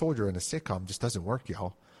racist soldier in a sitcom just doesn't work,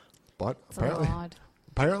 y'all. But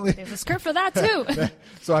apparently there's a script for that too.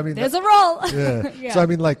 So I mean, there's a role. So I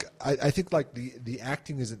mean, like I think like the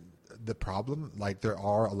acting isn't the problem. Like there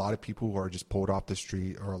are a lot of people who are just pulled off the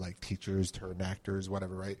street or like teachers turned actors,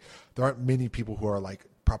 whatever, right? There aren't many people who are like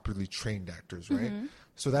properly trained actors, right?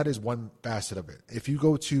 So that is one facet of it. If you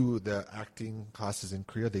go to the acting classes in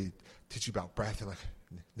Korea, they teach you about breath and like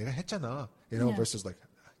내가 했잖아, you know, versus like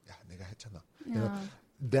야, 내가 했잖아. You know,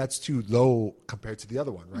 that's too low compared to the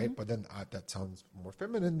other one, right? But then that sounds more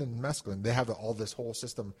feminine than masculine. They have all this whole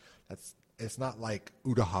system it's not like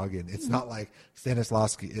Uta Hagen. It's not like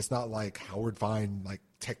Stanislavski. It's not like Howard Fine, like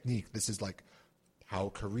technique. This is like how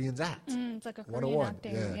Koreans act. It's like a Korean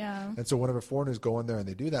acting. And so whenever foreigners go in there and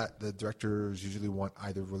they do that, the directors usually want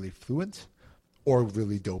either really fluent or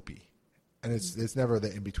really dopey. And it's never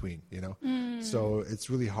the in between, you know? So it's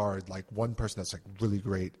really hard. Like one person that's like really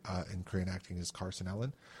great in Korean acting is Carson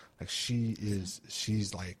Ellen. Like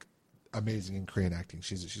she's like amazing in Korean acting.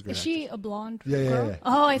 She's great. Is she a blonde girl? Yeah.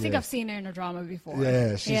 Oh, I think I've seen her in a drama before.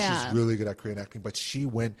 She's really good at Korean acting. But she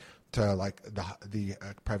went to like the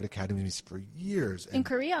private academies for years. In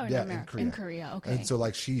Korea or in America? In Korea, okay. And so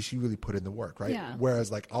like she really put in the work, right? Yeah.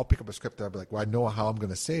 Whereas like I'll pick up a script and I'll be like, well, I know how I'm going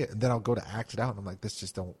to say it, and then I'll go to act it out, and I'm like, this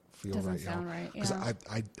just don't feel Doesn't right. sound right. Because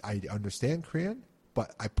I understand Korean,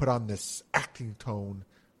 but I put on this acting tone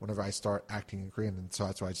whenever I start acting in Korean, and so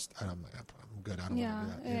that's why I'm like, I'm good. I don't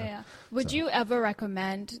want to do that. Yeah. Would you ever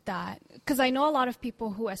recommend that? Because I know a lot of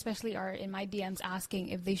people who, especially, are in my DMs asking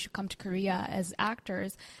if they should come to Korea as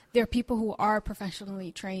actors. There are people who are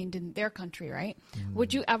professionally trained in their country, right?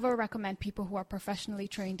 Would you ever recommend people who are professionally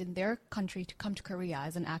trained in their country to come to Korea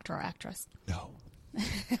as an actor or actress? No.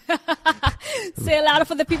 Say it louder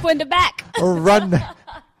for the people in the back. Or run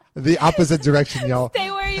the opposite direction, y'all.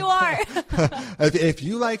 Stay where you are. If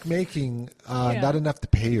you like making not enough to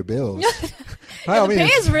pay your bills. The pay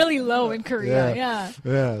is really low in Korea.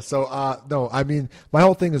 Yeah. So, no, I mean, my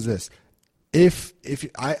whole thing is this.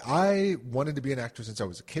 I wanted to be an actor since I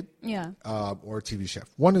was a kid, Yeah. or a TV chef,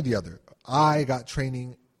 one or the other. I got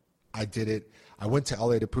training, I did it. I went to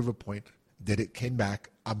LA to prove a point, did it, came back.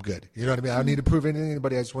 I'm good. You know what I mean? I don't need to prove anything to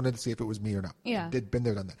anybody. I just wanted to see if it was me or not. Yeah. Been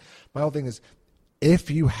there, done that. My whole thing is,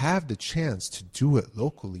 if you have the chance to do it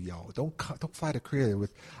locally, y'all, don't fly to Korea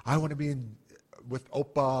with, I want to be in with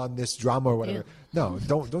Oppa on this drama or whatever. Yeah. No,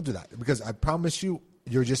 don't do that, because I promise you,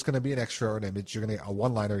 you're just going to be an extra or an image. You're going to a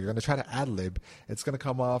one-liner. You're going to try to ad-lib. It's going to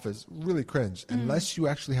come off as really cringe. Unless you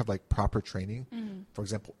actually have like proper training. For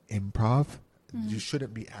example, improv. You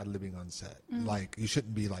shouldn't be ad-libbing on set. Like, you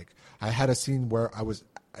shouldn't be like, I had a scene where I was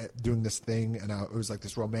doing this thing, and it was like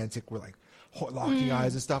this romantic, we're like locking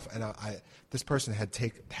eyes and stuff. And this person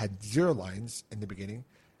had zero lines in the beginning,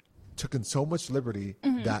 took in so much liberty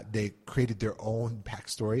that they created their own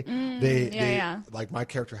backstory. They like, my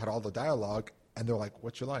character had all the dialogue, and they're like,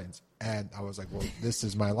 "What's your lines?" And I was like, "Well, this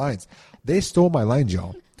is my lines." They stole my lines,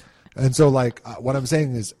 y'all. And so, like, what I'm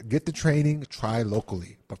saying is, get the training, try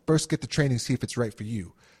locally, but first get the training, see if it's right for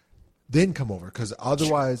you, then come over, because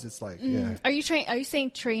otherwise, it's like, yeah. Are you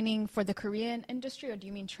saying training for the Korean industry, or do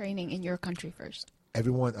you mean training in your country first?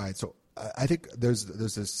 Everyone, all right. So I think there's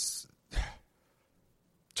this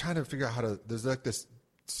trying to figure out how to. There's like this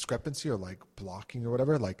discrepancy or like blocking or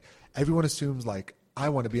whatever. Like, everyone assumes like, I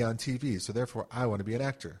want to be on TV, so therefore I want to be an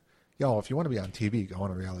actor. Yo, if you want to be on TV, go on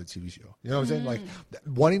a reality TV show. You know what I'm saying? Like,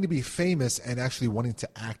 wanting to be famous and actually wanting to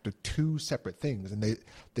act are two separate things. And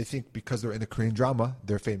they think because they're in a Korean drama,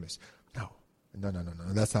 they're famous. No.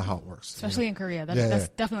 That's not how it works. Especially in Korea. That's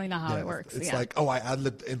definitely not how it works. It's like, I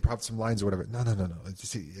ad-libbed improv some lines or whatever. No.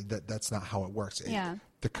 See, that's not how it works. Yeah.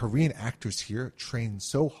 The Korean actors here train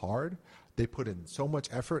so hard. They put in so much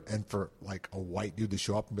effort, and for like a white dude to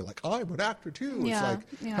show up and be like, I'm an actor too. It's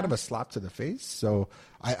like kind of a slap to the face. So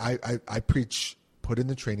I preach, put in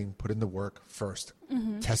the training, put in the work first.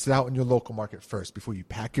 Test it out in your local market first before you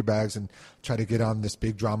pack your bags and try to get on this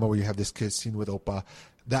big drama where you have this kiss scene with Oppa.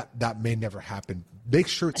 That may never happen. Make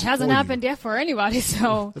sure it hasn't happened yet for anybody.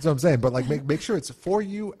 So that's what I'm saying. But like, make sure it's for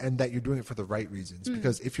you and that you're doing it for the right reasons.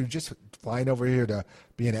 Because if you're just flying over here to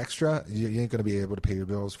be an extra, you ain't going to be able to pay your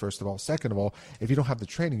bills. First of all, second of all, if you don't have the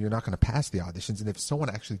training, you're not going to pass the auditions. And if someone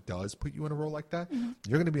actually does put you in a role like that,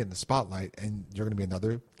 you're going to be in the spotlight, and you're going to be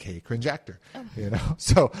another cringe actor. You know,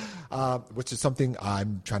 so which is something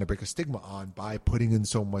I'm trying to break a stigma on by putting in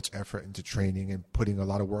so much effort into training and putting a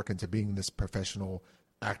lot of work into being this professional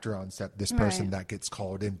actor on set, this person that gets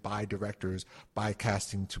called in by directors, by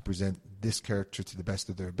casting, to present this character to the best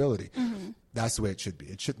of their ability. That's the way it should be.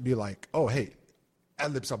 It shouldn't be like, oh, hey,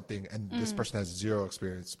 ad-lib something, and this person has zero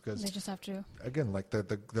experience, because they just have to. Again, like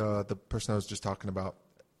the person I was just talking about,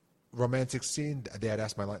 romantic scene. They had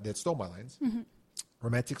asked my line. They had stole my lines.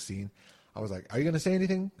 Romantic scene. I was like, "Are you going to say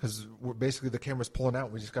anything?" Because basically the camera's pulling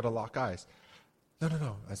out. We just got to lock eyes.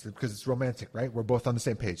 No. I said, because it's romantic, right? We're both on the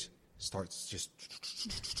same page. Starts just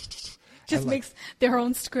like, makes their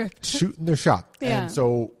own script, shooting their shot. Yeah. And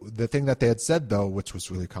so the thing that they had said, though, which was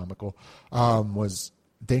really comical, was,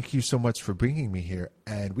 "Thank you so much for bringing me here."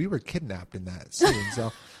 And we were kidnapped in that scene.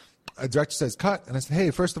 So a director says, "Cut." And I said, "Hey,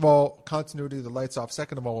 first of all, continuity, the lights off.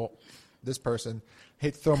 Second of all, this person,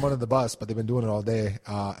 hate to throw them under the bus, but they've been doing it all day,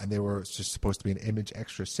 and they were just supposed to be an image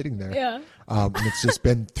extra sitting there. And it's just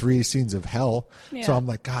been 3 scenes of hell. So I'm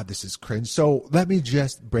like, God, this is cringe. So let me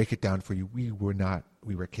just break it down for you. We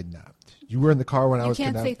were kidnapped. You were in the car when I was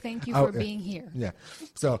kidnapped. You can't say thank you for being here. Yeah.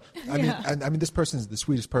 So I mean, this person is the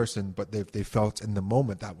sweetest person, but they felt in the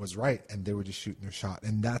moment that was right, and they were just shooting their shot.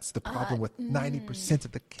 And that's the problem with 90%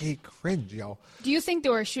 of the K cringe, y'all. Do you think they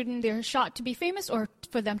were shooting their shot to be famous, or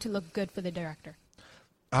for them to look good for the director?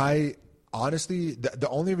 I honestly, the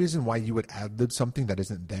only reason why you would ad-lib something that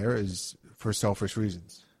isn't there is for selfish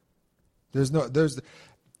reasons.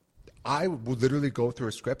 I will literally go through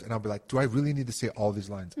a script and I'll be like, do I really need to say all these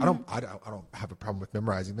lines? I don't have a problem with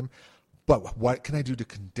memorizing them, but what can I do to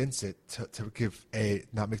condense it to give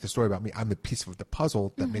not make the story about me? I'm a piece of the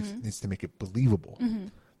puzzle that needs to make it believable.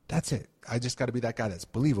 That's it. I just got to be that guy that's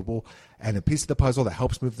believable and a piece of the puzzle that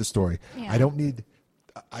helps move the story. I don't need.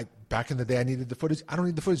 Back in the day, I needed the footage. I don't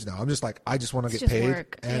need the footage now. I'm just like, I just want to get paid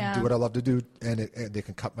and do what I love to do, and they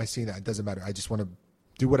can cut my scene. It doesn't matter. I just want to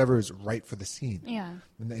do whatever is right for the scene.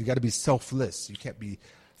 And you got to be selfless. You can't be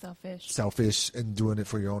selfish and doing it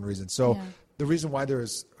for your own reasons. So the reason why there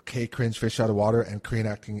is cringe, fish out of water, and Korean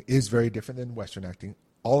acting is very different than Western acting.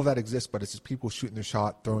 All of that exists, but it's just people shooting their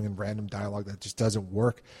shot, throwing in random dialogue that just doesn't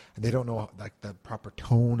work, and they don't know like the proper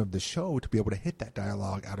tone of the show to be able to hit that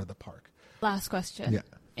dialogue out of the park. Last question.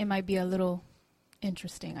 It might be a little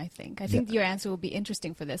interesting, I think. I think your answer will be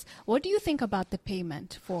interesting for this. What do you think about the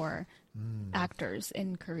payment for actors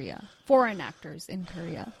in Korea, foreign actors in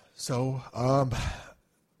Korea? So,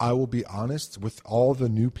 I will be honest, with all the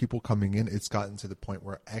new people coming in, it's gotten to the point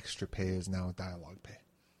where extra pay is now dialogue pay.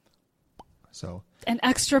 So, And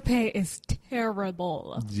extra pay is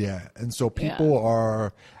terrible. yeah. And so people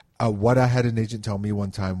are, what I had an agent tell me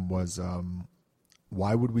one time was,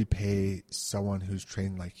 why would we pay someone who's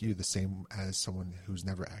trained like you the same as someone who's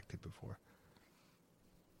never acted before?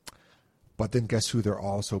 But then guess who they're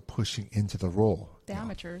also pushing into the role? The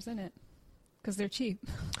amateurs, isn't it? Because they're cheap.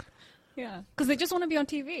 Yeah. Because they just want to be on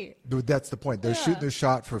TV. That's the point. They're shooting their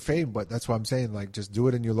shot for fame, but that's what I'm saying. Like, just do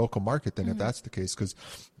it in your local market then if that's the case. Because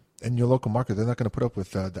in your local market, they're not going to put up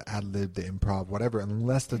with the ad-lib, the improv, whatever,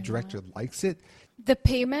 unless the director likes it. The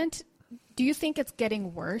payment, do you think it's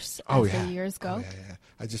getting worse as the years go? Oh, yeah.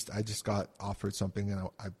 I just got offered something, and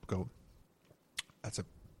I go, that's a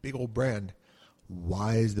big old brand.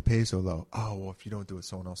 Why is the pay so low? Oh, well, if you don't do it,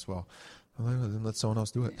 someone else will. I'm like, well, then let someone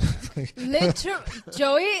else do it.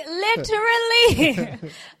 Joey,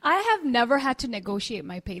 literally. I have never had to negotiate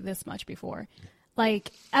my pay this much before.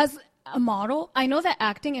 Like, as a model, I know the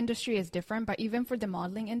acting industry is different, but even for the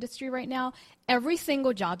modeling industry right now, every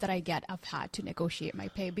single job that I get, I've had to negotiate my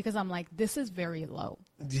pay because I'm like, this is very low.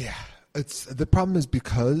 Yeah. The problem is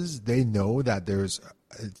because they know that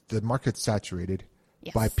the market's saturated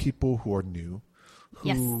by people who are new,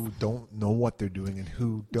 who don't know what they're doing and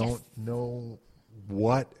who don't know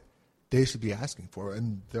what they should be asking for.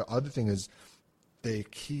 And the other thing is they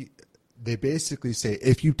basically say,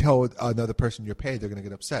 if you tell another person you're paid, they're going to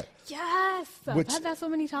get upset. Yes. I've had that so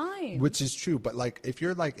many times. Which is true. But like, if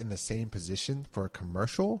you're like in the same position for a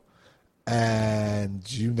commercial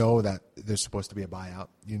and you know that there's supposed to be a buyout,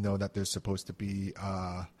 you know that there's supposed to be,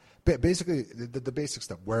 basically the basic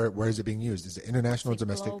stuff. Where is it being used? Is it international or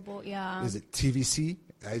domestic? Global, yeah. Is it TVC?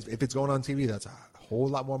 If it's going on TV, that's a whole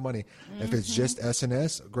lot more money. If it's just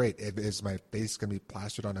SNS, great. If is my face going to be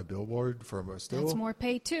plastered on a billboard for a still? That's more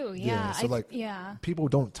pay too. Yeah. So people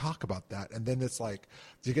don't talk about that. And then it's like,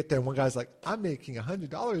 you get there and one guy's like, I'm making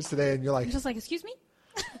 $100 today. And you're like, just like, excuse me?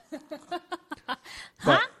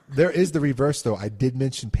 But there is the reverse though. I did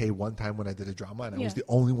mention pay one time when I did a drama and I was the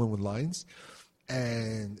only one with lines.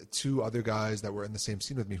 And two other guys that were in the same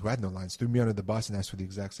scene with me who had no lines threw me under the bus and asked for the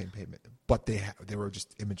exact same payment. But they were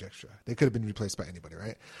just image extra. They could have been replaced by anybody,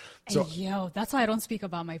 right? So, that's why I don't speak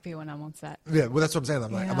about my pay when I'm on set. Yeah, well, that's what I'm saying.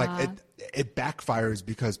 I'm like, it backfires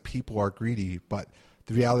because people are greedy. But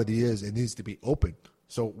the reality is, it needs to be open.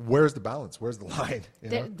 So where's the balance? Where's the line?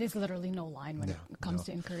 There's literally no line when it comes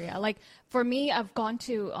to in Korea. Like for me, I've gone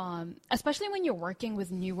to, especially when you're working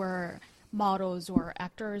with newer models or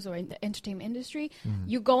actors or in the entertainment industry,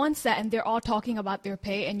 you go on set and they're all talking about their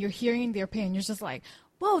pay and you're hearing their pay and you're just like,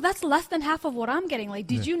 whoa, that's less than half of what I'm getting. Like,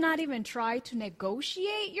 did you not even try to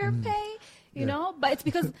negotiate your pay? You know, but it's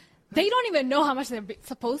because they don't even know how much they're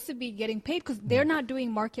supposed to be getting paid because they're not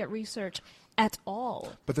doing market research at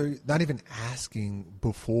all. But they're not even asking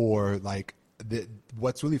before, like,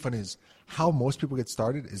 what's really funny is how most people get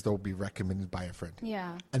started is they'll be recommended by a friend.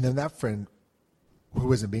 Yeah. And then that friend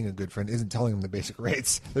who isn't being a good friend isn't telling them the basic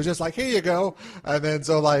rates. They're just like, here you go. And then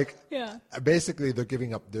so like, basically they're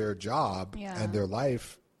giving up their job and their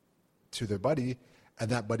life to their buddy, and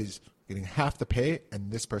that buddy's getting half the pay and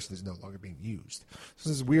this person is no longer being used. So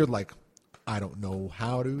this is weird, like, I don't know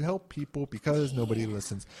how to help people because nobody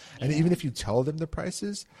listens. And even if you tell them the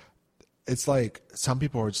prices, it's like some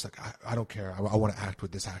people are just like, I don't care. I want to act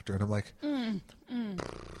with this actor. And I'm like,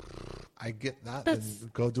 I get that. Then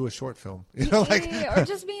go do a short film. You know, like, or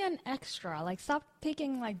just be an extra. Like, stop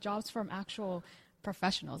taking like jobs from actual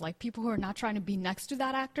professionals, like people who are not trying to be next to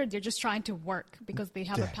that actor. They're just trying to work because they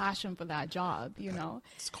have a passion for that job. You know,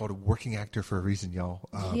 it's called a working actor for a reason, y'all.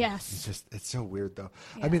 Yes, it's so weird though.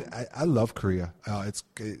 I mean, I love Korea.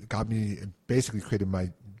 It got me, basically created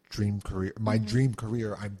my dream career. My dream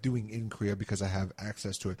career I'm doing in Korea because I have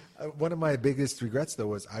access to it. One of my biggest regrets though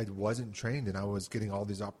was I wasn't trained and I was getting all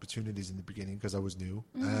these opportunities in the beginning because I was new,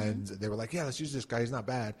 and they were like, yeah, let's use this guy, he's not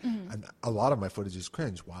bad. And a lot of my footage is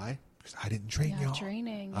cringe. Why? Because I didn't train y'all.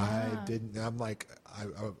 I didn't. I'm like, I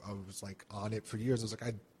was like on it for years. I was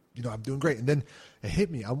like, I'm doing great. And then it hit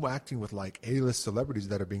me. I'm acting with like A-list celebrities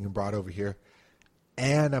that are being brought over here,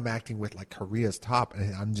 and I'm acting with like Korea's top,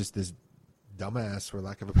 and I'm just this dumbass, for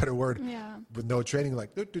lack of a better word, with no training,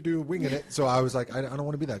 like winging it. So I was like, I don't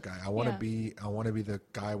want to be that guy. I want to be the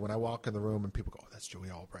guy when I walk in the room and people go, oh, that's Joey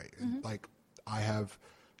Albright. And like I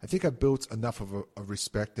think I've built enough of a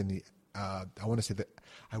respect in the. I want to say that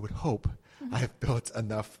I would hope I have built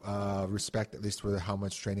enough respect, at least for how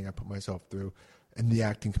much training I put myself through in the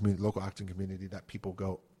acting community, local acting community, that people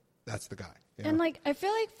go, that's the guy. And like, I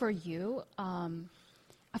feel like for you,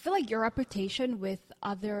 I feel like your reputation with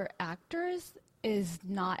other actors is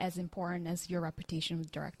not as important as your reputation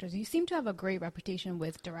with directors. You seem to have a great reputation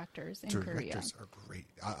with directors in Korea. Directors are great.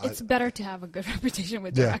 It's better to have a good reputation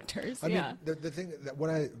with directors. I mean, the thing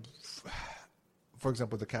that for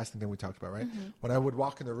example, the casting thing we talked about, right? Mm-hmm. When I would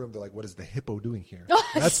walk in the room, they're like, "What is the hippo doing here?"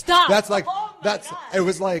 Stop. That's like It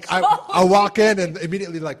was like I walk in and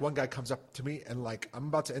immediately like one guy comes up to me and like I'm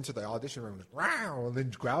about to enter the audition room, and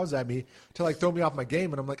then growls at me to like throw me off my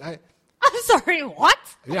game, and I'm like, I'm sorry, what?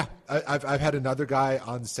 Yeah, I've had another guy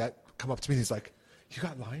on set come up to me and he's like, "You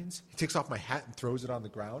got lines?" He takes off my hat and throws it on the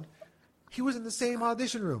ground. He was in the same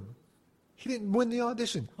audition room. He didn't win the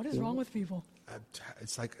audition. What is wrong with people?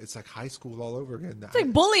 It's like high school all over again. It's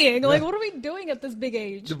like bullying. Like, what are we doing at this big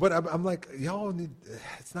age? But I'm like, y'all need.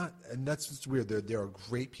 It's not, and that's just weird. There are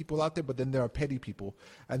great people out there, but then there are petty people,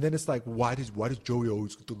 and then it's like, why does Joey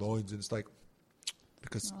always get the lines? And it's like,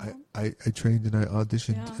 because I trained and I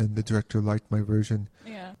auditioned, and the director liked my version.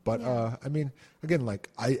 Yeah. But I mean, again, like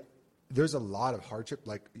there's a lot of hardship.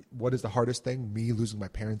 Like, what is the hardest thing? Me losing my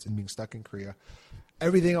parents and being stuck in Korea.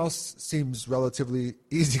 Everything else seems relatively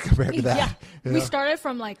easy compared to that. Yeah, you know? We started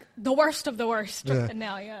from like the worst of the worst, and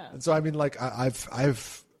now, And so I mean, like I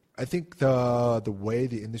think the way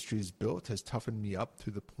the industry is built has toughened me up to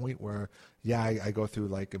the point where, I go through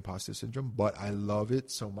like imposter syndrome, but I love it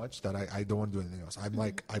so much that I don't want to do anything else. I'm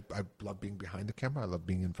like, I love being behind the camera. I love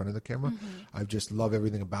being in front of the camera. I just love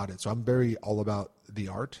everything about it. So I'm very all about the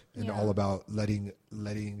art and all about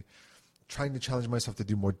trying to challenge myself to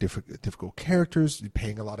do more difficult characters,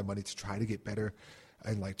 paying a lot of money to try to get better,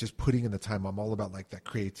 and like just putting in the time. I'm all about like that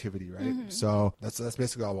creativity, right? So that's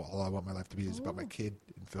basically all I want my life to be, is about my kid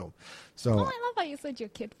in film. So I love how you said your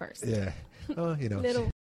kid first. Yeah, well, you know, Little.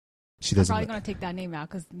 she doesn't. I'm probably gonna take that name out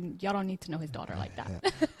because y'all don't need to know his daughter like that.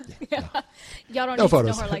 No. Y'all don't No need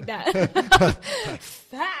photos. to know her like that.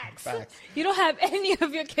 Facts. Facts. You don't have any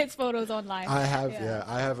of your kids' photos online. I have,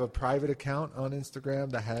 I have a private account on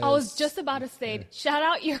Instagram that has. I was just about to say, shout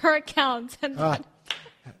out your account. And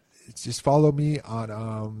it's just follow me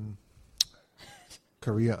on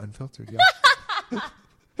Korea Unfiltered. Yeah.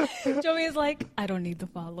 Joey is like, I don't need the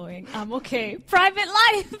following. I'm okay. Private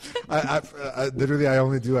life. I literally I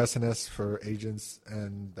only do SNS for agents,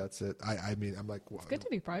 and that's it. I mean, I'm like, It's good to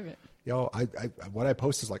be private. Yo, what I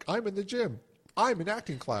post is like, I'm in the gym. I'm in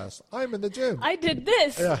acting class. I'm in the gym. I did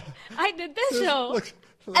this. Yeah. I did this show. Look,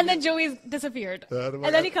 and then Joey's disappeared. And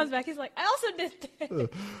then he comes back. He's like, I also did this.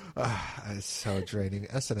 It's so draining.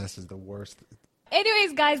 SNS is the worst.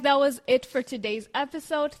 Anyways, guys, that was it for today's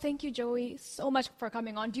episode. Thank you, Joey, so much for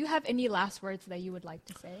coming on. Do you have any last words that you would like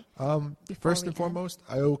to say? First and foremost,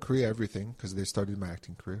 I owe Korea everything because they started my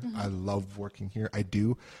acting career. I love working here. I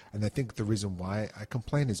do. And I think the reason why I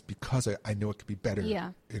complain is because I know it could be better.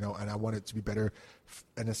 Yeah. You know, and I want it to be better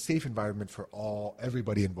in a safe environment for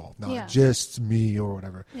everybody involved, not Yeah. just me or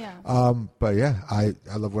whatever. Yeah. But yeah, I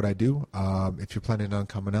love what I do. If you're planning on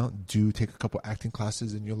coming out, do take a couple acting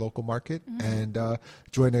classes in your local market and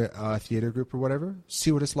join a theater group or whatever.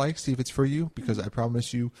 See what it's like. See if it's for you, because I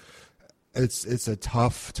promise you, it's a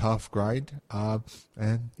tough grind.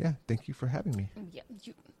 And yeah, thank you for having me. Yeah,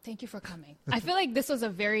 thank you for coming. I feel like this was a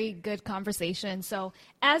very good conversation. So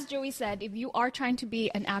as Joey said, if you are trying to be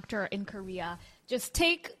an actor in Korea, just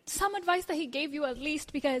take some advice that he gave you at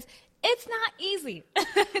least, because it's not easy.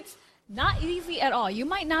 It's not easy at all. You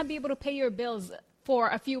might not be able to pay your bills for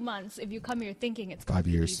a few months if you come here thinking it's going to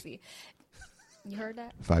be easy. You heard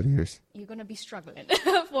that? 5 years. You're going to be struggling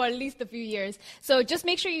for at least a few years. So just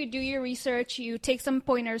make sure you do your research. You take some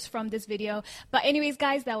pointers from this video. But anyways,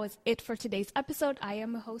 guys, that was it for today's episode. I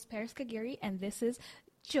am your host, Paris Kagiri, and this is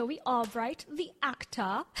Joey Albright, the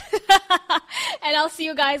actor. And I'll see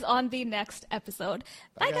you guys on the next episode.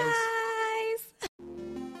 Bye guys.